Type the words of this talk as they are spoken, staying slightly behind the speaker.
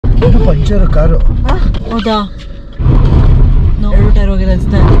ಇದು puncture car. ಹೌದಾ? ಎರಡು ಟೈರ್ ಹೋಗಿದೆ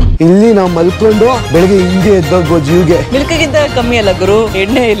ಅನ್ಸುತ್ತೆ. ಇಲ್ಲಿ ನಾವು ಮಲ್ಕೊಂಡು ಬೆಳಿಗ್ಗೆ ಹಿಂದೆ ಎದ್ದೋಗ್ಬೋ ಜೀವ್ಗೆ. ಮಿಲ್ಕ್ಗಿಂತ ಕಮ್ಮಿ ಅಲ್ಲ ಗುರು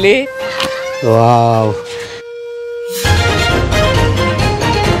ಎಣ್ಣೆ ಇಲ್ಲಿ. ವಾವ್.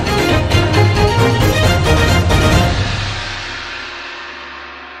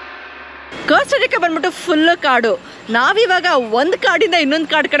 ಕೋಸ್ಟರಿಕಾ ಬಂದ್ಬಿಟ್ಟು ಫುಲ್ ಕಾಡು. ನಾವಿವಾಗ ಒಂದು ಕಾಡಿಂದ ಇನ್ನೊಂದು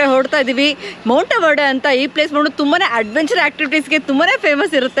ಕಾಡು ಕಡೆ ಹೊರಡ್ತಾ ಇದ್ದೀವಿ. ಮೌಂಟೆವರ್ಡೆ ಅಂತ ಈ ಪ್ಲೇಸ್ ಬಂದ್ಬಿಟ್ಟು ತುಂಬಾನೇ ಅಡ್ವೆಂಚರ್ ಆಕ್ಟಿವಿಟೀಸ್ಗೆ ತುಂಬಾನೇ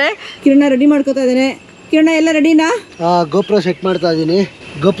ಫೇಮಸ್ ಇರುತ್ತೆ. ಕಿರಣ ರೆಡಿ ಮಾಡ್ಕೋತಾ ಇದ್ದೇನೆ. ಕಿರಣ ಎಲ್ಲ ರೆಡಿನಾ? ಗೋಪ್ರೋ ಸೆಟ್ ಮಾಡ್ತಾ ಇದ್ದೀನಿ.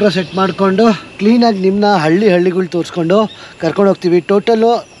 ಗೋಪ್ರೋ ಸೆಟ್ ಮಾಡಿಕೊಂಡು ಕ್ಲೀನಾಗಿ ನಿಮ್ಮನ್ನ ಹಳ್ಳಿಗಳು ತೋರಿಸ್ಕೊಂಡು ಕರ್ಕೊಂಡು ಹೋಗ್ತೀವಿ.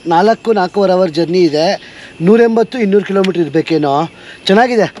 ಟೋಟಲು 4-4.5 ಅವರ್ ಜರ್ನಿ ಇದೆ. 180-200 ಕಿಲೋಮೀಟ್ರ್ ಇರಬೇಕೇನೋ.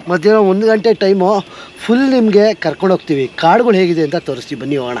 ಚೆನ್ನಾಗಿದೆ. ಮಧ್ಯಾಹ್ನ 1 ಗಂಟೆ ಟೈಮು ಫುಲ್ ನಿಮಗೆ ಕರ್ಕೊಂಡು ಹೋಗ್ತೀವಿ. ಕಾಡುಗಳು ಹೇಗಿದೆ ಅಂತ ತೋರಿಸ್ತೀವಿ,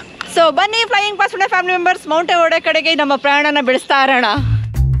 ಬನ್ನಿ ಹೋಗೋಣ. ಸೊ ಬನ್ನಿ, ಫ್ಲೈಯಿಂಗ್ ಪಾಸ್ಪೋರ್ಟ್ ಫ್ಯಾಮಿಲಿ ಮೆಂಬರ್ಸ್ ಮೌಂಟೆವರ್ಡೆ ಕಡೆಗೆ ನಮ್ಮ ಪ್ರಯಾಣನ ಬೆಳೆಸ್ತಾ ಇರೋಣ.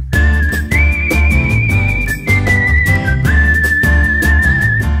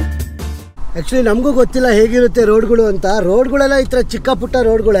 ಆ್ಯಕ್ಚುಲಿ ನಮಗೂ ಗೊತ್ತಿಲ್ಲ ಹೇಗಿರುತ್ತೆ ರೋಡ್ಗಳು ಅಂತ. ರೋಡ್ಗಳೆಲ್ಲ ಈ ಥರ ಚಿಕ್ಕ ಪುಟ್ಟ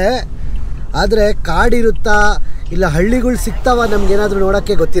ರೋಡ್ಗಳೇ, ಆದರೆ ಕಾಡಿರುತ್ತಾ ಇಲ್ಲ ಹಳ್ಳಿಗಳು ಸಿಗ್ತಾವ ನಮಗೇನಾದರೂ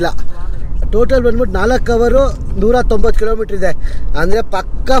ನೋಡೋಕ್ಕೆ ಗೊತ್ತಿಲ್ಲ. ಟೋಟಲ್ ಬಂದ್ಬಿಟ್ಟು 4 ಅವರು 190 ಕಿಲೋಮೀಟ್ರ್ ಇದೆ. ಅಂದರೆ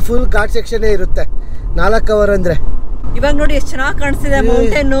ಪಕ್ಕಾ ಫುಲ್ ಘಾಟ್ ಸೆಕ್ಷನ್ನೇ ಇರುತ್ತೆ 4 ಅವರ್ ಅಂದರೆ. ಇವಾಗ ನೋಡಿ ಎಷ್ಟು ಚೆನ್ನಾಗಿ ಕಾಣಿಸ್ತಿದೆ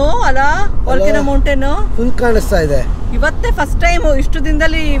ಮೌಂಟೇನು ಅಲ್ಲ, ವಾಲ್ಕೆನೋ ಮೌಂಟೇನು ಫುಲ್ ಕಾಣಿಸ್ತಾ ಇದೆ. ಇವತ್ತೇ ಫಸ್ಟ್ ಟೈಮ್ ಇಷ್ಟು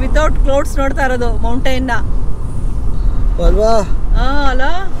ದಿನದಲ್ಲಿ ವಿತೌಟ್ ಕ್ಲೌಡ್ಸ್ ನೋಡ್ತಾ ಇರೋದು ಮೌಂಟೇನ್ನ ಅಲ್ವಾ? ಅಲ್ಲ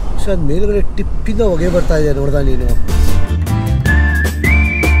ಅದು ಮೇಲ್ಗಡೆ ಟಿಪ್ಪಿಂದ ಹೊಗೆ ಬರ್ತಾ ಇದೆ ನೋಡ್ದ ನೀನು.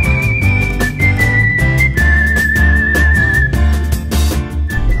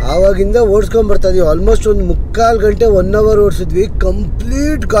 ಆವಾಗಿಂದ ಓಡಿಸ್ಕೊಂಡ್ ಬರ್ತಾ ಇದೀವಿ. ಆಲ್ಮೋಸ್ಟ್ ಒಂದು 3/4 ಗಂಟೆ 1 hour ಓಡಿಸಿದ್ವಿ.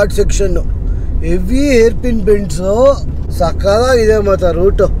 Complete ghat section, heavy hair pin ಬೆಂಡ್ಸು, ಸಕ್ಕತ್ತಾಗಿದೆ ಮಾತ್ರ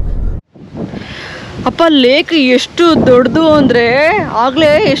ರೂಟು. ಅಪ್ಪ ಲೇಕ್ ಎಷ್ಟು ದೊಡ್ಡದು ಅಂದ್ರೆ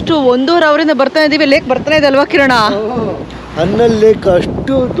ಆಗ್ಲೇ ಎಷ್ಟು 1.5 ಅವರಿಂದ ಬರ್ತಾ ಇದೀವಿ. ಲೇಕ್ ಬರ್ತಾನೆ ಇದೆ ಅಲ್ವಾ ಕಿರಣ? ಅನ್ನಲ್ ಲೇಕ್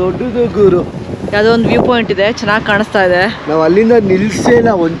ಅಷ್ಟು ದೊಡ್ಡದು ಗುರು. ಯಾವುದೋ ಒಂದು ವ್ಯೂ ಪಾಯಿಂಟ್ ಇದೆ, ಚೆನ್ನಾಗಿ ಕಾಣಿಸ್ತಾ ಇದೆ. ನಾವು ಅಲ್ಲಿಂದ ನಿಲ್ಸಿಲ್ಲ,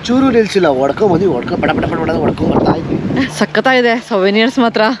 ಒಂಚೂರು ನಿಲ್ಸಿಲ್ಲ. ಹೊಡ್ಕೊಂಡ್ ಬರ್ತಾ ಇದ್ವಿ. ಸಕ್ಕತ್ತಾಗಿದೆ. ಸೊವೆನಿಯರ್ಸ್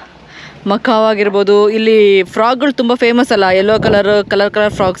ಮಾತ್ರ ಮಕ್ಕಾವಾಗಿರ್ಬೋದು. ಇಲ್ಲಿ ಫ್ರಾಕ್ಗಳು ತುಂಬ ಫೇಮಸ್ ಅಲ್ಲ, ಯೆಲ್ಲೋ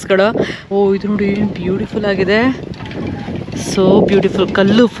ಕಲರ್ ಫ್ರಾಕ್ಸ್ಗಳು. ಓ ಇದು ನೋಡಿ ಬ್ಯೂಟಿಫುಲ್ ಆಗಿದೆ, ಸೋ ಬ್ಯೂಟಿಫುಲ್.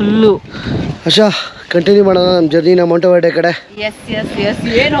 ಕಲ್ಲು ಫುಲ್ಲು. ಆಶಾ ಕಂಟಿನ್ಯೂ ಮಾಡೋಣ ನಮ್ಮ ಜರ್ನಿನ ಮೌಂಟೆವರ್ಡೆ ಕಡೆ. ಎಸ್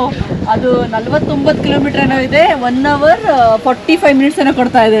ಏನು ಅದು 49 ಕಿಲೋಮೀಟರ್ ಏನೋ ಇದೆ. 1 ಅವರ್ 45 ಮಿನಿಟ್ಸ್ ಏನೋ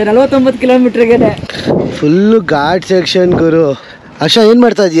ಕೊಡ್ತಾ ಇದೆ 49 ಕಿಲೋಮೀಟರ್ಗೆ. ಫುಲ್ಲು ಘಾಟ್ ಸೆಕ್ಷನ್ ಗುರು. ಆಶಾ ಏನು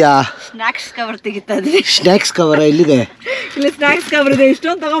ಮಾಡ್ತಾ ಇದೀಯಾ? ಸ್ನ್ಯಾಕ್ಸ್ ಕವರ್ ತೆಗಿತಾ ಇದ್ವಿ. ಸ್ನ್ಯಾಕ್ಸ್ ಕವರ್ ಎಲ್ಲಿದೆ? ಇಲ್ಲಿ ಸ್ನ್ಯಾಕ್ಸ್ ಕವರ್ ಇದೆ.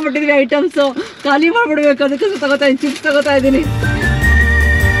 ಇಷ್ಟೊಂದು ತಗೊಂಡ್ಬಿಟ್ಟಿದ್ವಿ ಐಟಮ್ಸು, ಖಾಲಿ ಮಾಡ್ಬಿಡ್ಬೇಕು. ಅದಕ್ಕೆ ತಗೋತಾ ಇದ್ದೀನಿ, ಚಿಪ್ಸ್ ತಗೋತಾ ಇದ್ದೀನಿ.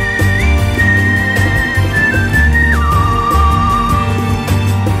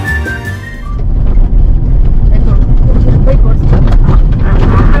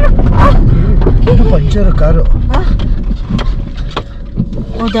 Puncture car.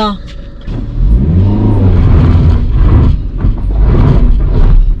 ಹೌದಾ?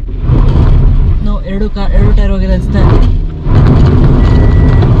 ಎರಡು ಟೈರ್ ಹೋಗಿದೆ ಅನ್ಸುತ್ತೆ.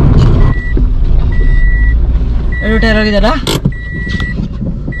 2 ಟೈರ್ ಹೋಗಿದಲ್ಲ.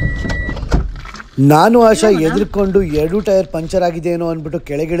 ನಾನು ಆಶಾ ಎದ್ರಿಕೊಂಡು 2 ಟೈರ್ ಪಂಚರ್ ಆಗಿದೆಯೇನೋ ಅಂದ್ಬಿಟ್ಟು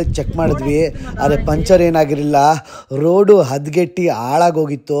ಕೆಳಗಿಳಿದು ಚೆಕ್ ಮಾಡಿದ್ವಿ. ಆದರೆ ಪಂಚರ್ ಏನಾಗಿರಲಿಲ್ಲ. ರೋಡು ಹದಗೆಟ್ಟು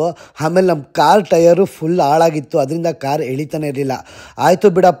ಹಾಳಾಗೋಗಿತ್ತು. ಆಮೇಲೆ ನಮ್ಮ ಕಾರ್ ಟಯರು ಫುಲ್ ಹಾಳಾಗಿತ್ತು. ಅದರಿಂದ ಕಾರ್ ಎಳಿತಾನೆ ಇರಲಿಲ್ಲ.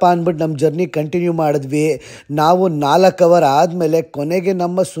 ಆಯಿತು ಬಿಡಪ್ಪ ಅಂದ್ಬಿಟ್ಟು ನಮ್ಮ ಜರ್ನಿ ಕಂಟಿನ್ಯೂ ಮಾಡಿದ್ವಿ. ನಾವು 4 ಅವರ್ ಆದಮೇಲೆ ಕೊನೆಗೆ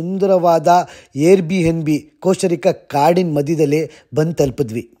ನಮ್ಮ ಸುಂದರವಾದ Airbnb ಕೋಸ್ಟರಿಕಾ ಕಾಡಿನ ಮಧ್ಯದಲ್ಲಿ ಬಂದು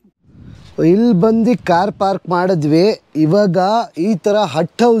ತಲುಪಿದ್ವಿ. ಇಲ್ಲಿ ಬಂದು ಕಾರ್ ಪಾರ್ಕ್ ಮಾಡಿದ್ವಿ. ಇವಾಗ ಈ ಥರ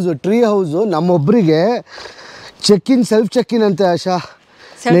ಹಟ್ house, tree house ನಮ್ಮೊಬ್ಬರಿಗೆ self check in ಅಂತೆ. ಆಶಾ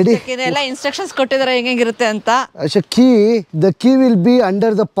ರೆಡಿ ಎಲ್ಲ ಇನ್ಸ್ಟ್ರಕ್ಷನ್ಸ್ ಕೊಟ್ಟಿದ್ದಾರೆ ಹೆಂಗಿರುತ್ತೆ ಅಂತ. ಆಶಾ the key will be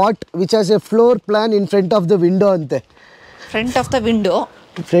under the pot which has A floor plan in front of the window ಅಂತೆ. Front of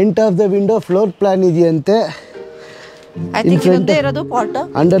the window floor plan ಇದೆಯಂತೆ.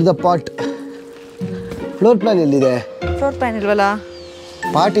 Under the pot. Floor plan ಎಲ್ಲಿದೆ? Floor plan ಇಲ್ವಲ್ಲ,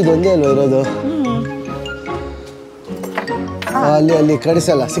 pot ಇದೊಂದೇ ಅಲ್ವಾ ಇರೋದು? ಅಲ್ಲಿ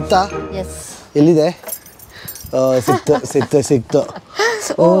ಕಡಿಸಲ್ಲ. ಸಿಕ್ತಾ? ಎಲ್ಲಿದೆ? ಸಿಕ್ತು.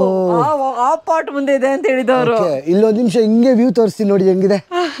 ಆ ಪಾಟ್ ಮುಂದೆ ಇದೆ ಅಂತ ಹೇಳಿದವರು. ಇಲ್ಲೊಂದು ನಿಮಿಷ ಹಿಂಗೆ ವ್ಯೂ ತೋರಿಸ್ತೀನಿ ನೋಡಿ ಹೆಂಗಿದೆ.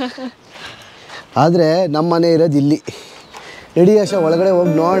 ಆದರೆ ನಮ್ಮ ಮನೆ ಇರೋದು ಇಲ್ಲಿ. ರೆಡಿ ಆಶಾ, ಒಳಗಡೆ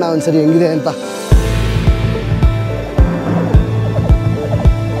ಹೋಗಿ ನೋಡೋಣ ಒಂದ್ಸರಿ ಹೆಂಗಿದೆ ಅಂತ.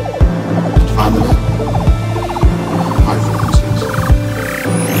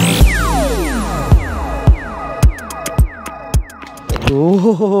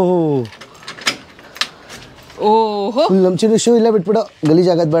 ಓಹೋ, ನಮ್ಮ ಚಿನ್ನ ಶೂ ಇಲ್ಲ ಬಿಟ್ಬಿಡು,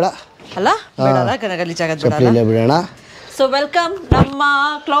 ಗಲೀಜಾಗದ್ ಬೇಡ ಅಲ್ಲ. ಗಲೀಜಾಗದ್ ಬಿಡೋಣ. ಸೊ ವೆಲ್ಕಮ್ ನಮ್ಮ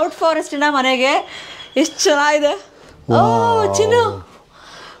ಕ್ಲೌಡ್ ಫಾರೆಸ್ಟಿನ ಮನೆಗೆ. ಎಷ್ಟು ಚೆನ್ನಾಗಿದೆ. ಚಿನ್ನು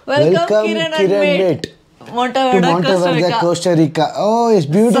welcome Kiran mate Monteverde, Costa Rica. Oh, it's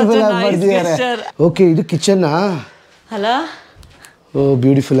beautiful. Okay, ಇದು ಕಿಚನ್ ಅಲ್ಲ. ಓ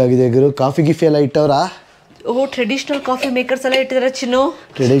ಬ್ಯೂಟಿಫುಲ್ ಆಗಿದೆ ಗುರು. ಕಾಫಿ ಗಿಫಿ ಎಲ್ಲ ಇಟ್ಟವ್ರಾ? ಓ ಟ್ರೆಡಿಷನಲ್ ಕಾಫಿ ಮೇಕರ್ಸ್ ಎಲ್ಲ ಇಟ್ಟಿದ್ದಾರೆ ಚಿನ್ನು.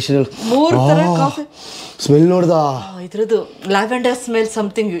 ಟ್ರೆಡಿಷನಲ್ 3 ತರ ಕಾಫಿ ಸ್ಮೆಲ್ ನೋಡ್ದ? ಇದ್ರದ್ದು ಲ್ಯಾವೆಂಡರ್ ಸ್ಮೆಲ್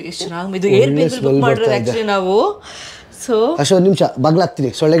ಸಮಥಿಂಗ್ ಎಷ್ಟು ಚೆನ್ನಾಗಿ. ಇದು ಏರ್ ಬೇಸ್ ಬುಕ್ ಮಾಡಿರೋದು ಆಕ್ಚುಲಿ ನಾವು. ಸೊ ಅಷ್ಟೇ ಒಂದು ನಿಮಿಷ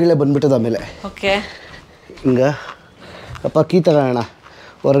ಬಾಗ್ಲಾಕ್ತೀನಿ, ಸೊಳ್ಳೆಗಳೇ ಬಂದ್ಬಿಟ್ಟದ ಆಮೇಲೆ. ಓಕೆ ಹಿಂಗ ಅಪ್ಪ ಕೀ ತಗೋಣ,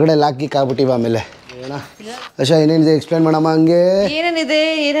 ಹೊರಗಡೆ ಲಾಕ್ ಆಗ್ಬಿಟ್ಟಿವ ಆಮೇಲೆ. ಅಶಾ ಏನೇನಿದೆ ಎಕ್ಸ್ಪ್ಲೇನ್ ಮಾಡಮ್ಮ. ಹಂಗೆ ಏನೇನಿದೆ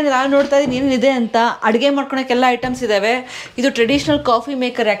ನಾನು ನೋಡ್ತಾ ಇದ್ದೀನಿ ಏನೇನಿದೆ ಅಂತ. ಅಡುಗೆ ಮಾಡ್ಕೊಳಕ್ಕೆಲ್ಲ ಐಟಮ್ಸ್ ಇದಾವೆ. ಇದು ಟ್ರೆಡಿಷನಲ್ ಕಾಫಿ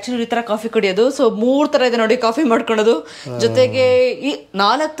ಮೇಕರ್ ಆ್ಯಕ್ಚುಲಿ ಈ ಥರ ಕಾಫಿ ಕುಡಿಯೋದು. ಸೊ 3 ಥರ ಇದೆ ನೋಡಿ ಕಾಫಿ ಮಾಡ್ಕೊಳೋದು. ಜೊತೆಗೆ ಈ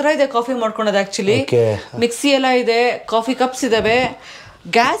 4 ಥರ ಇದೆ ಕಾಫಿ ಮಾಡ್ಕೊಳೋದು ಆ್ಯಕ್ಚುಲಿ. ಮಿಕ್ಸಿ ಎಲ್ಲ ಇದೆ, ಕಾಫಿ ಕಪ್ಸ್ ಇದಾವೆ,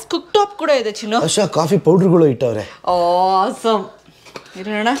 ಗ್ಯಾಸ್ ಕುಕ್ ಟಾಪ್ ಕೂಡ ಇದೆ ಚಿನ್ನು. ಅಶಾ ಕಾಫಿ ಪೌಡ್ರ್ಗಳು ಇಟ್ಟವ್ರೆ. ಆಸಮ್.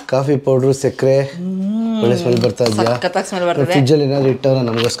 ಇರೋಣ ಕಾಫಿ ಪೌಡ್ರು, ಸಕ್ಕರೆ, ಒಳ್ಳೆ ಸ್ಮೆಲ್ ಬರ್ತಾ ಇದೆಯಾ? ಸ್ಮೆಲ್ ಬರ್ತದೆ. ಫ್ರಿಜ್ಜಲ್ಲಿ ಏನಾದ್ರು ಇಟ್ಟವ್ರ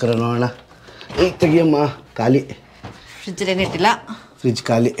ನಮಗೋಸ್ಕರ ನೋಡೋಣ. ತೆಗಿಯಮ್ಮ, ಖಾಲಿ. ಫ್ರಿಜ್ಜಲ್ಲಿ ಏನಿಟ್ಟಿಲ್ಲ, ಫ್ರಿಜ್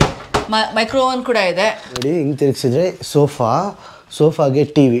ಖಾಲಿ. ಮೈಕ್ರೋ ಓವನ್ ಕೂಡ ಇದೆ ನೋಡಿ. ಹಿಂಗೆ ತಿರುಗಿಸಿದ್ರೆ ಸೋಫಾಗೆ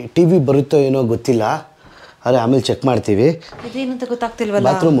ಟಿವಿ ಬರುತ್ತೋ ಏನೋ ಗೊತ್ತಿಲ್ಲ, ಆದರೆ ಆಮೇಲೆ ಚೆಕ್ ಮಾಡ್ತೀವಿ. ಇದೇನಂತ ಗೊತ್ತಾಗ್ತಿಲ್ವಲ್ಲ.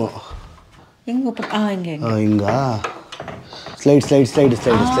 ಬಾತ್ರೂಮು ಹಿಂಗ ಸ್ಲೈಡ್.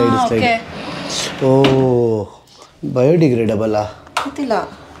 ಓ ಬಯೋಡಿಗ್ರೇಡಬಲ್ ಗೊತ್ತಿಲ್ಲ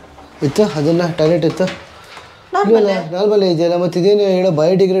ಇತ್ತು, ಅದನ್ನ ಟಾಯ್ಲೆಟ್ ಇತ್ತು. ನಾರ್ಮಲ್ ಇದೆಯಲ್ಲ, ಮತ್ತೆ ಇದೇನು ಹೇಳೋ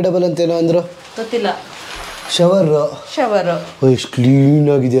ಬಯೋಡಿಗ್ರೇಡಬಲ್ ಅಂತೇನೋ ಅಂದರು, ಗೊತ್ತಿಲ್ಲ. ಶವರ್ ಎಷ್ಟು ಕ್ಲೀನ್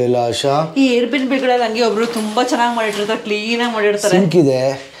ಆಗಿದೆಯಲ್ಲ ಆಶಾ. ಈ ಏರ್ಬಿನ್ ಬಿಲ್ಗಳಲ್ಲಿ ಹಂಗೆ ಒಬ್ರು ತುಂಬಾ ಚೆನ್ನಾಗಿ ಮಾಡಿರ್ತಾರೆ, ಕ್ಲೀನ್ ಆಗಿ ಮಾಡಿರ್ತಾರೆ. ಸಿಂಕ್ ಇದೆ,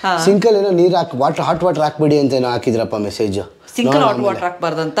 ಸಿಂಕಲ್ಲಿ ಏನೋ ನೀರು ಹಾಟ್ ವಾಟರ್ ಹಾಕ್ಬೇಡಿ ಅಂತ ಏನೋ ಹಾಕಿದ್ರಪ್ಪ ಮೆಸೇಜ್. ಸಿಂಕಲ್ಲಿ ಹಾಟ್ ವಾಟರ್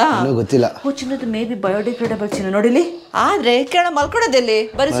ಹಾಕ್ಬಾರ್ದಂತ ಗೊತ್ತಿಲ್ಲ. ಚಿನ್ನದು ಮೇ ಬಿ ಬಯೋಡಿಗ್ರೇಡಬಲ್ ಚಿನ್ನ ನೋಡಿಲಿ. ಆದ್ರೆ ಕೇಳ ಮಲ್ಕೊಳ್ಳೋದೆಲ್ಲಿ,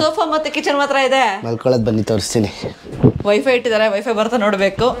 ಬರೀ ಸೋಫಾ ಮತ್ತೆ ಕಿಚನ್ ಮಾತ್ರ ಇದೆ. ಮಲ್ಕೊಳ್ಳೋದು ಬನ್ನಿ ತೋರಿಸ್ತೀನಿ. ವೈಫೈ ಇಟ್ಟಿದ್ದಾರೆ, ವೈಫೈ ಬರ್ತಾ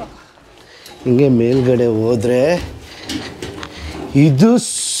ನೋಡ್ಬೇಕು. ಹಿಂಗೆ ಮೇಲ್ಗಡೆ ಹೋದ್ರೆ ಇದು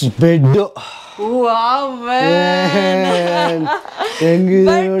ಬೆಡ್.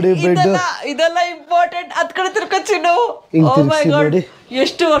 ಹೆಂಗಿದೆ ನೋಡಿ ಬೆಡ್. ಇದೆಲ್ಲ ಇಂಪಾರ್ಟೆಂಟ್. ಅದ್ ಕಡೆ ತಿರ್ಕೊಚಿನ್ನು. ನೋಡಿ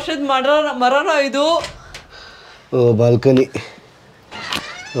ಎಷ್ಟು ವರ್ಷದ ಮರನೋ ಇದು. ಓ ಬಾಲ್ಕನಿ,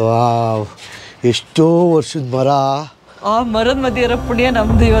 ವಾವ್ ಎಷ್ಟೋ ವರ್ಷದ ಮರ. ಆ ಮರದ ಮಧ್ಯೆ ಇರೋ ಪುಣ್ಯ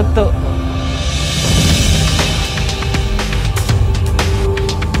ನಮ್ದು ಇವತ್ತು.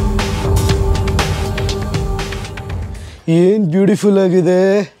 ಏನು ಬ್ಯೂಟಿಫುಲ್ ಆಗಿದೆ.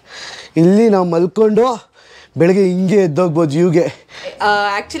 ಇಲ್ಲಿ ನಾವು ಮಲ್ಕೊಂಡು ಬೆಳಗ್ಗೆ ಹಿಂಗೆ ಎದ್ದೋಗ್ಬೋದು ವ್ಯೂಗೆ.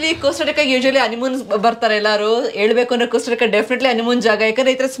 ಆಕ್ಚುಲಿ ಕೋಸ್ಟರಿಕಾ ಯೂಶಲಿ ಹನಿಮೂನ್ ಬರ್ತಾರೆ ಎಲ್ಲರೂ. ಹೇಳ್ಬೇಕು ಅಂದ್ರೆ ಕೋಸ್ಟರಿಕಾ ಡೆಫಿನೆಟ್ಲಿ ಹನಿಮೂನ್ ಜಾಗ.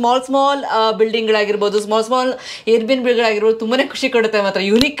 ಯಾಕಂದ್ರೆ ಈ ಥರ ಸ್ಮಾಲ್ ಬಿಲ್ಡಿಂಗ್ಗಳಾಗಿರ್ಬೋದು, ಸ್ಮಾಲ್ ಏರ್ಬಿನ್ ಬಿಲ್ಡ್ಗಳಾಗಿರ್ಬೋದು, ತುಂಬಾನೇ ಖುಷಿ ಕೊಡುತ್ತೆ ಮಾತ್ರ,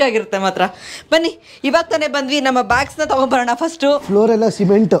 ಯುನಿಕ್ ಆಗಿರುತ್ತೆ ಮಾತ್ರ. ಬನ್ನಿ ಇವಾಗ ತಾನೇ ಬಂದ್ವಿ, ನಮ್ಮ ಬ್ಯಾಗ್ಸ್ನ ತಗೊಂಡ್ಬರೋಣ. ಫಸ್ಟು ಫ್ಲೋರ್ ಎಲ್ಲ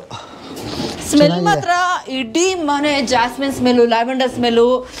ಸಿಮೆಂಟ್. ಸ್ಮೆಲ್ ಮಾತ್ರ ಇಡೀ ಮನೆ ಜಾಸ್ಮಿನ್ ಸ್ಮೆಲ್ಲು, ಲ್ಯಾವೆಂಡರ್ ಸ್ಮೆಲ್ಲು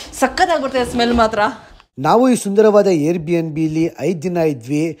ಸಕ್ಕತ್ತಾಗಿ ಬರ್ತದೆ ಸ್ಮೆಲ್ ಮಾತ್ರ. ನಾವು ಈ ಸುಂದರವಾದ ಏರ್ಬಿಎನ್ಬಿಲಿ 5 ದಿನ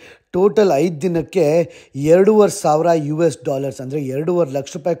ಇದ್ವಿ. ಟೋಟಲ್ 5 ದಿನಕ್ಕೆ $2,500 ಅಂದರೆ $2.5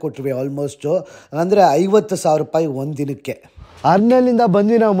 ಲಕ್ಷ ಕೊಟ್ವಿ ಆಲ್ಮೋಸ್ಟು. ಅಂದರೆ $50,000 ಒಂದು ದಿನಕ್ಕೆ. ಅರ್ನಲ್ಲಿಂದ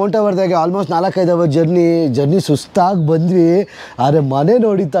ಬಂದ್ವಿ ನಾವು ಮೊಂಟೆವರ್ಡೆಗೆ. ಆಲ್ಮೋಸ್ಟ್ 4-5 ಅವರ್ ಜರ್ನಿ ಸುಸ್ತಾಗಿ ಬಂದ್ವಿ. ಆದರೆ ಮನೆ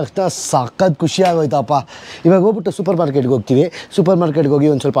ನೋಡಿದ ತಕ್ಷಣ ಸಖತ್ ಖುಷಿ ಆಗೋಯ್ತಪ್ಪ. ಇವಾಗ ಹೋಗ್ಬಿಟ್ಟು ಸೂಪರ್ ಮಾರ್ಕೆಟ್ಗೆ ಹೋಗ್ತೀವಿ. ಸೂಪರ್ ಮಾರ್ಕೆಟ್ಗೆ ಹೋಗಿ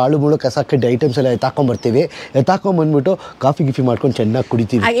ಒಂದು ಸ್ವಲ್ಪ ಆಳು ಮುಳು ಕಸ ಕಡ್ಡಿ ಐಟಮ್ಸ್ ಎಲ್ಲ ಎತ್ತಾಕೊಂಡ್ಬರ್ತೀವಿ. ಎತ್ತಾಕೊಂಡ್ಬಂದ್ಬಿಟ್ಟು ಕಾಫಿ ಗಿಫಿ ಮಾಡ್ಕೊಂಡು ಚೆನ್ನಾಗಿ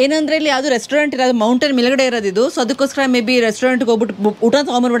ಕುಡಿತೀವಿ. ಏನಂದ್ರೆ ಇಲ್ಲಿ ಅದು ರೆಸ್ಟೋರೆಂಟ್ ಇರೋದು ಮೌಂಟೇನ್ ಮೇಲ್ಗಡೆ ಇರೋದು. ಸೊ ಅದಕ್ಕೋಸ್ಕರ ಮೇ ಬಿ ರೆಸ್ಟೋರೆಂಟ್ಗೆ ಹೋಗ್ಬಿಟ್ಟು ಊಟ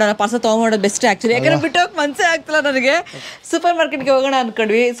ತೊಗೊಂಡ್ಬಿಡೋಣ, ಪಾರ್ಸಲ್ ತೊಗೊಂಡ್ಬಿಡೋದು ಬೆಸ್ಟ್ ಆ್ಯಕ್ಚುಲಿ. ಯಾಕಂದ್ರೆ ಬಿಟ್ಟು ಹೋಗಿ ಮನಸ್ಸೇ ಆಗ್ತಿಲ್ಲ ನನಗೆ. ಸೂಪರ್ ಮಾರ್ಕೆಟ್ಗೆ ಹೋಗೋಣ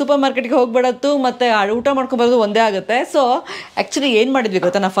ಅಂದ್ಕೊಂಡ್ವಿ. ಸೂಪರ್ ಮಾರ್ಕೆಟ್ಗೆ ಹೋಗ್ಬಿಡೋದು ಮತ್ತು ಊಟ ಮಾಡ್ಕೊಂಬರೋದು ಒಂದೇ ಆಗುತ್ತೆ. ಸೊ ಆ್ಯಕ್ಚುಲಿ ಏನು ಮಾಡಿದ್ವಿ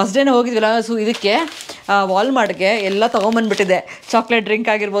ಗೊತ್ತಾ, ನಾವು ಫಸ್ಟ್ ಡೇನೇ ಹೋಗಿದ್ವಿಲ್ಲ, ಸೊ ಇದಕ್ಕೆ ವಾಲ್ಮಾರ್ಟ್ಗೆ ಎಲ್ಲ ತೊಗೊಂಬಂದ್ಬಿಟ್ಟಿದೆ. ಚಾಕ್ಲೇಟ್ ಡ್ರಿಂಕ್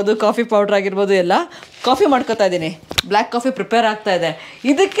ಆಗಿರ್ಬೋದು, ಕಾಫಿ ಪೌಡ್ರ್ ಆಗಿರ್ಬೋದು, ಎಲ್ಲ ಕಾಫಿ ಮಾಡ್ಕೊತಾ ಇದ್ದೀನಿ. ಬ್ಲ್ಯಾಕ್ ಕಾಫಿ ಪ್ರಿಪೇರ್ ಆಗ್ತಾ ಇದೆ.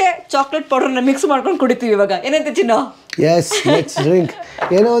 ಇದಕ್ಕೆ ಚಾಕ್ಲೇಟ್ ಪೌಡ್ರನ್ನ ಮಿಕ್ಸ್ ಮಾಡ್ಕೊಂಡು ಕುಡಿತೀವಿ ಇವಾಗ. ಏನಂತ ಚಿನ್ನು? Yes let's drink.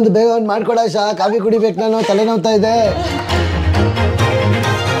 ಏನೋ ಒಂದು ಬೇಗ ಒಂದು ಮಾಡ್ಕೊಡ ಶಾ, ಕಾಫಿ ಕುಡಿಬೇಕು, ನಾನು ತಲೆನೋವ್ತಾ ಇದೆ.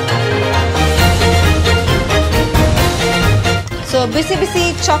 ಸೊ ಬಿಸಿ ಬಿಸಿ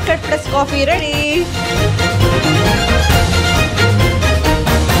ಚಾಕ್ಲೇಟ್ ಪ್ಲಸ್ ಕಾಫಿ ರೆಡಿ.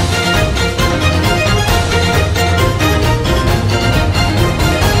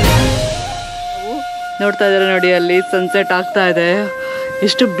 ನೋಡ್ತಾ ಇದ್ದಾರೆ ನೋಡಿ, ಅಲ್ಲಿ ಸನ್ಸೆಟ್ ಆಗ್ತಾ ಇದೆ.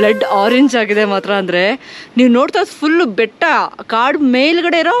 ಎಷ್ಟು ಬ್ಲಡ್ ಆರೆಂಜ್ ಆಗಿದೆ ಮಾತ್ರ. ಅಂದರೆ ನೀವು ನೋಡ್ತಾ ಫುಲ್ಲು ಬೆಟ್ಟ ಕಾಡು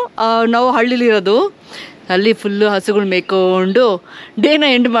ಮೇಲ್ಗಡೆ ಇರೋ ನಾವು ಹಳ್ಳಿಲಿರೋದು. ಅಲ್ಲಿ ಫುಲ್ಲು ಹಸುಗಳು ಮೇಯ್ಕೊಂಡು ಡೇನ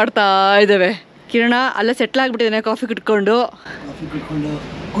ಎಂಡ್ ಮಾಡ್ತಾ ಇದ್ದಾವೆ. ಕಿರಣ ಅಲ್ಲೇ ಸೆಟ್ಲ್ ಆಗಿಬಿಟ್ಟಿದ್ದಾನೆ ಕಾಫಿ ಕುಟ್ಕೊಂಡು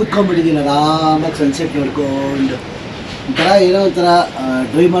ಕೂತ್ಕೊಂಡ್ಬಿಟ್ಟಿದ್ದೀನಿ ಆರಾಮಾಗಿ ಸನ್ಸೆಟ್ ನೋಡ್ಕೊಂಡು. ಒಂಥರ ಏನೋ ಒಂಥರ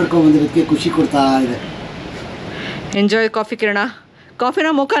ಡ್ರೈವ್ ಮಾಡ್ಕೊಂಡು ಬಂದಿರೋದಕ್ಕೆ ಖುಷಿ ಕೊಡ್ತಾ ಇದೆ. ಎಂಜಾಯ್ ಕಾಫಿ ಕಿರಣ.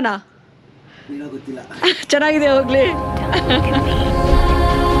 ಕಾಫಿನ ಮುಖನಾ ಗೊತ್ತಿಲ್ಲ, ಚೆನ್ನಾಗಿದೆ ಹೋಗ್ಲಿ.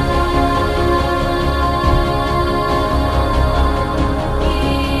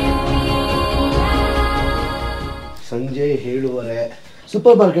 ಸಂಜೆ 7:30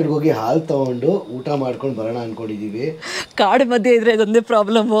 ಸೂಪರ್ ಮಾರ್ಕೆಟ್ಗೆ ಹೋಗಿ ಹಾಲು ತಗೊಂಡು ಊಟ ಮಾಡ್ಕೊಂಡು ಬರೋಣ ಅನ್ಕೊಂಡಿದೀವಿ. ಕಾಡು ಮಧ್ಯೆ ಇದ್ರೆ ಇದೊಂದೇ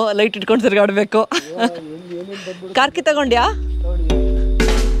ಪ್ರಾಬ್ಲಮ್ಮು, ಲೈಟ್ ಇಟ್ಕೊಂಡು ತಿರ್ಗಾಡ್ಬೇಕು. ಕಾರ್ಕಿ ತಗೊಂಡ್ಯಾ?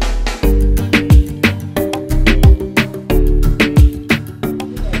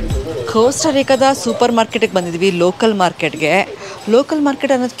 ಕೋಸ್ಟಾರಿಕಾದ ಸೂಪರ್ ಮಾರ್ಕೆಟಿಗೆ ಬಂದಿದ್ವಿ, ಲೋಕಲ್ ಮಾರ್ಕೆಟ್ಗೆ. ಲೋಕಲ್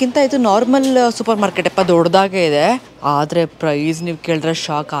ಮಾರ್ಕೆಟ್ ಅನ್ನೋದಕ್ಕಿಂತ ಇದು ನಾರ್ಮಲ್ ಸೂಪರ್ ಮಾರ್ಕೆಟ್ ಅಪ್ಪ, ದೊಡ್ಡದಾಗೇ ಇದೆ. ಆದರೆ ಪ್ರೈಸ್ ನೀವು ಕೇಳಿದ್ರೆ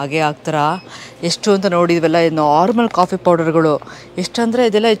ಶಾಕ್ ಆಗೇ ಆಗ್ತಾರ. ಎಷ್ಟು ಅಂತ ನೋಡಿದ್ವಲ್ಲ, ನಾರ್ಮಲ್ ಕಾಫಿ ಪೌಡರ್ಗಳು ಎಷ್ಟಂದರೆ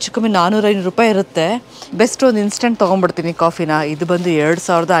ಇದೆಲ್ಲ ಹೆಚ್ಚು ಕಮ್ಮಿ 400-500 ರೂಪಾಯಿ ಇರುತ್ತೆ. ಬೆಸ್ಟ್ ಒಂದು ಇನ್ಸ್ಟೆಂಟ್ ತೊಗೊಂಡ್ಬಿಡ್ತೀನಿ ಕಾಫಿನ. ಇದು ಬಂದು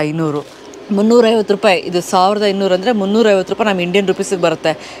 2500, 350 ರೂಪಾಯಿ. ಇದು 1500 ಅಂದರೆ 350 ರೂಪಾಯಿ ನಮ್ಮ ಇಂಡಿಯನ್ ರುಪೀಸಿಗೆ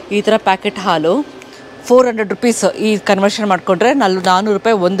ಬರುತ್ತೆ. ಈ ಥರ ಪ್ಯಾಕೆಟ್ ಹಾಲು 400 ರುಪೀಸ್. ಈ ಕನ್ವರ್ಷನ್ ಮಾಡಿಕೊಂಡ್ರೆ 400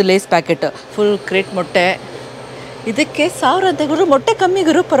 ರೂಪಾಯಿ ಒಂದು ಲೇಸ್ ಪ್ಯಾಕೆಟ್. ಫುಲ್ ಕ್ರೇಟ್ ಮೊಟ್ಟೆ ಇದಕ್ಕೆ 1000 ಅಂತ ಗುರು. ಮೊಟ್ಟೆ ಕಮ್ಮಿ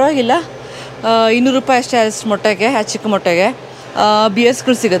ಗುರು, ಪರವಾಗಿಲ್ಲ. 200 ರೂಪಾಯಿ ಅಷ್ಟೇ ಅಷ್ಟು ಮೊಟ್ಟೆಗೆ, ಆ ಚಿಕ್ಕ ಮೊಟ್ಟೆಗೆ.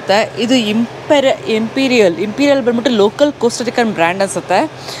 ಬಿಯರ್ಸ್ಗಳು ಸಿಗುತ್ತೆ. ಇದು ಇಂಪೀರಿಯಲ್ ಬಂದ್ಬಿಟ್ಟು ಲೋಕಲ್ ಕೋಸ್ಟಾರಿಕನ್ ಬ್ರ್ಯಾಂಡ್ ಅನಿಸುತ್ತೆ.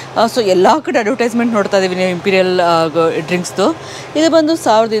 ಸೊ ಎಲ್ಲ ಕಡೆ ಅಡ್ವರ್ಟೈಸ್ಮೆಂಟ್ ನೋಡ್ತಾ ಇದ್ದೀವಿ ನೀವು ಇಂಪೀರಿಯಲ್ ಡ್ರಿಂಕ್ಸ್ದು. ಇದು ಬಂದು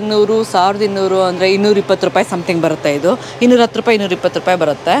 1200 ಅಂದರೆ 220 ರೂಪಾಯಿ ಸಮಥಿಂಗ್ ಬರುತ್ತೆ. ಇದು 210 ರೂಪಾಯಿ 220 ರೂಪಾಯಿ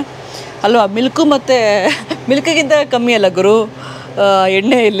ಬರುತ್ತೆ ಅಲ್ವಾ. ಮಿಲ್ಕು ಮತ್ತು ಮಿಲ್ಕಿಗಿಂತ ಕಮ್ಮಿ ಅಲ್ಲ ಗುರು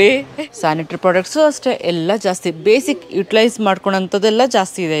ಎಣ್ಣೆಯಲ್ಲಿ. ಸ್ಯಾನಿಟ್ರಿ ಪ್ರಾಡಕ್ಟ್ಸು ಅಷ್ಟೇ, ಎಲ್ಲ ಜಾಸ್ತಿ. ಬೇಸಿಕ್ ಯುಟಿಲೈಸ್ ಮಾಡ್ಕೊಳೋಂಥದ್ದೆಲ್ಲ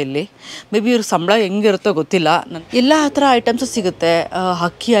ಜಾಸ್ತಿ ಇದೆ ಇಲ್ಲಿ. ಮೇ ಬಿ ಇವ್ರ ಸಂಬಳ ಹೆಂಗಿರುತ್ತೋ ಗೊತ್ತಿಲ್ಲ. ಎಲ್ಲ ಆ ಥರ ಐಟಮ್ಸು ಸಿಗುತ್ತೆ.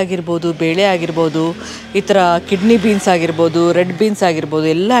 ಅಕ್ಕಿ ಆಗಿರ್ಬೋದು, ಬೇಳೆ ಆಗಿರ್ಬೋದು, ಈ ಥರ ಕಿಡ್ನಿ ಬೀನ್ಸ್ ಆಗಿರ್ಬೋದು, ರೆಡ್ ಬೀನ್ಸ್ ಆಗಿರ್ಬೋದು,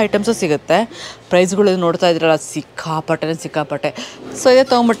 ಎಲ್ಲ ಐಟಮ್ಸು ಸಿಗುತ್ತೆ. ಪ್ರೈಸ್ಗಳು ನೋಡ್ತಾ ಇದ್ರಲ್ಲ, ಸಿಕ್ಕಾಪಟ್ಟೆ. ಸೊ ಇದೇ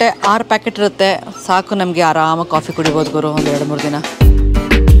ತೊಗೊಂಬಿಟ್ಟೆ. 6 ಪ್ಯಾಕೆಟ್ ಇರುತ್ತೆ, ಸಾಕು ನಮಗೆ ಆರಾಮಾಗಿ ಕಾಫಿ ಕುಡಿಬೋದು ಗುರು ಒಂದು 2-3 ದಿನ.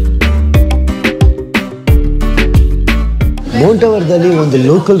 ಮೌಂಟವರ್ದಲ್ಲಿ ಒಂದು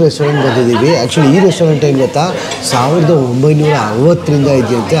ಲೋಕಲ್ ರೆಸ್ಟೋರೆಂಟ್ ಬಂದಿದ್ದೀವಿ. ಆ್ಯಕ್ಚುಲಿ ಈ ರೆಸ್ಟೋರೆಂಟ್ ಏನು ಗೊತ್ತಾ, 1960ರಿಂದ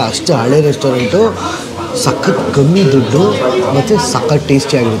ಇದೆಯಂತೆ. ಅಷ್ಟು ಹಳೆ ರೆಸ್ಟೋರೆಂಟು. ಸಖತ್ ಕಮ್ಮಿ ದುಡ್ಡು ಮತ್ತು ಸಖತ್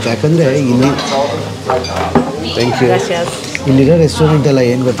ಟೇಸ್ಟಿಯಾಗಿರುತ್ತೆ. ಯಾಕಂದರೆ ಇಲ್ಲಿರೋ ರೆಸ್ಟೋರೆಂಟ್ ಎಲ್ಲ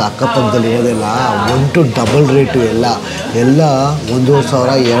ಏನು ಗೊತ್ತಾ, ಅಕ್ಕಪಕ್ಕದಲ್ಲಿ ಇರೋದೆಲ್ಲ 1 to ಡಬಲ್ ರೇಟು. ಎಲ್ಲ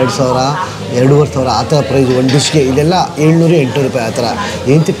 1500, 2000, 2500 ಆ ಥರ ಪ್ರೈಸ್ ಒಂದು ಡಿಶ್ಗೆ. ಇದೆಲ್ಲ 700-800 ರೂಪಾಯಿ ಆ ಥರ.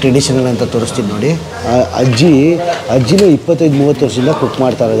 ಏನಂತ ಟ್ರೆಡಿಷನಲ್ ಅಂತ ತೋರಿಸ್ತೀನಿ ನೋಡಿ. ಅಜ್ಜಿನೇ 25-30 ವರ್ಷದಿಂದ ಕುಕ್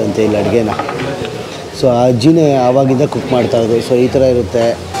ಮಾಡ್ತಾ ಇರೋದಂತೆ ಇಲ್ಲಿ ಅಡುಗೆನ. ಸೊ ಆ ಅಜ್ಜಿನೇ ಆವಾಗಿಂದ ಕುಕ್ ಮಾಡ್ತಾ ಇರೋದು. ಸೊ ಈ ಥರ ಇರುತ್ತೆ.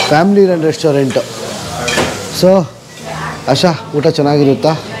 Family run restaurant. ಸೊ ಆಶಾ, ಊಟ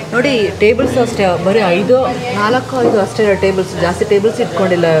ಚೆನ್ನಾಗಿರುತ್ತಾ? ನೋಡಿ, ಟೇಬಲ್ಸ್ ಅಷ್ಟೇ ಬರೀ 4-5 ಅಷ್ಟೇ ಟೇಬಲ್ಸ್, ಜಾಸ್ತಿ ಟೇಬಲ್ಸ್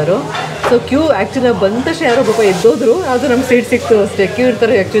ಇಟ್ಕೊಂಡಿಲ್ಲ ಅವರು. ಸೊ ಕ್ಯೂ ಆ್ಯಕ್ಚುಲಿ ನಾವು ಬಂದ ತಕ್ಷಣ ಯಾರೋ ಪಾಪ ಎದ್ದೋದ್ರು, ಅದು ನಮ್ಮ ಸೀಟ್ ಸಿಕ್ತು ಅಷ್ಟೇ. ಕ್ಯೂ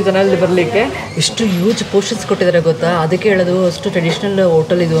ಇರ್ತಾರೆ ಆ್ಯಕ್ಚುಲಿ ಜನ ಅಲ್ಲಿ ಬರಲಿಕ್ಕೆ. ಎಷ್ಟು ಯೂಜ್ ಪೋರ್ಷನ್ಸ್ ಕೊಟ್ಟಿದ್ದಾರೆ ಗೊತ್ತಾ, ಅದಕ್ಕೆ ಹೇಳೋದು ಅಷ್ಟು ಟ್ರೆಡಿಷ್ನಲ್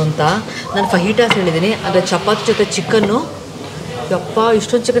ಹೋಟೆಲ್ ಇದು ಅಂತ. ನಾನು ಫಹಿಟಾಸ್ ಹೇಳಿದ್ದೀನಿ, ಅಂದರೆ ಚಪಾತಿ ಜೊತೆ ಚಿಕನ್ನು. ಯಪ್ಪ,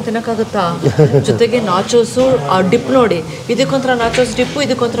 ಇಷ್ಟೊಂದು ಚಿಕನ್ ತಿನ್ನೋಕ್ಕಾಗುತ್ತಾ? ಜೊತೆಗೆ ನಾಚೋಸು, ಆ ಡಿಪ್ ನೋಡಿ, ಇದಕ್ಕೊಂಥರ ನಾಚೋಸ್ ಡಿಪ್ಪು,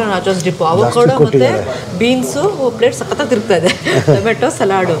 ಇದಕ್ಕೊಂಥರ ನಾಚೋಸ್ ಡಿಪ್ಪು, ಅವಕಾಡೋ ಮತ್ತು ಬೀನ್ಸು ಪ್ಲೇಟ್ ಸಖತ್ತಾಗಿ ತಿರುಗ್ತಾ ಇದೆ. Tomato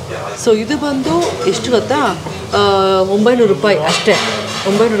salad. ಸೊ ಇದು ಬಂದು ಎಷ್ಟು ಗೊತ್ತಾ, 900 ರೂಪಾಯಿ ಅಷ್ಟೇ.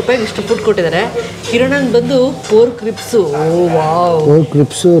 900 ರೂಪಾಯಿಗೆ ಇಷ್ಟು ಫುಡ್ ಕೊಟ್ಟಿದ್ದಾರೆ. ಕಿರಣನ್ ಬಂದು ಪೋರ್ಕ್ ರಿಬ್ಸು. ಪೋರ್ಕ್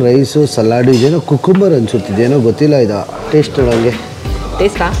ರಿಬ್ಸು, ರೈಸು, ಸಲಾಡು, ಇದೇನೋ ಕುಕುಂಬರ್ ಅನ್ಸುತ್ತಿದ್ದೇನೋ ಗೊತ್ತಿಲ್ಲ. ಇದು ಟೇಸ್ಟ್ ನೋಡೋಂಗೆ.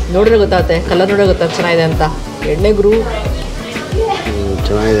 ಟೇಸ್ಟಾ ನೋಡಿದ್ರೆ ಗೊತ್ತಾಗುತ್ತೆ, ಕಲರ್ ನೋಡಿದ್ರೆ ಗೊತ್ತಾಗುತ್ತೆ ಚೆನ್ನಾಗಿದೆ ಅಂತ. ಎಣ್ಣೆಗುರು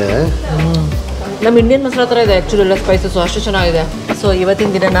ಚೆನ್ನಾಗಿದೆ. ನಮ್ಮ ಇಂಡಿಯನ್ ಮಸಾಲ ಥರ ಇದೆ ಆ್ಯಕ್ಚುಲಿ, ಎಲ್ಲ ಸ್ಪೈಸಸ್ಸು ಅಷ್ಟು ಚೆನ್ನಾಗಿದೆ. ಸೊ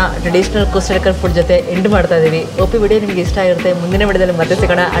ಇವತ್ತಿನ ದಿನನ ಟ್ರೆಡಿಷನಲ್ ಕೋಸ್ಟಾರಿಕನ್ ಫುಡ್ ಜೊತೆ ಎಂಡ್ ಮಾಡ್ತಾ ಇದ್ದೀವಿ. ವಿಡಿಯೋ ನಿಮಗೆ ಇಷ್ಟ ಆಗಿರುತ್ತೆ. ಮುಂದಿನ ವಿಡಿಯೋದಲ್ಲಿ ಮತ್ತೆ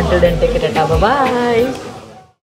ಸಿಗೋಣ. Until then take care, Tata, ಬಾಯ್.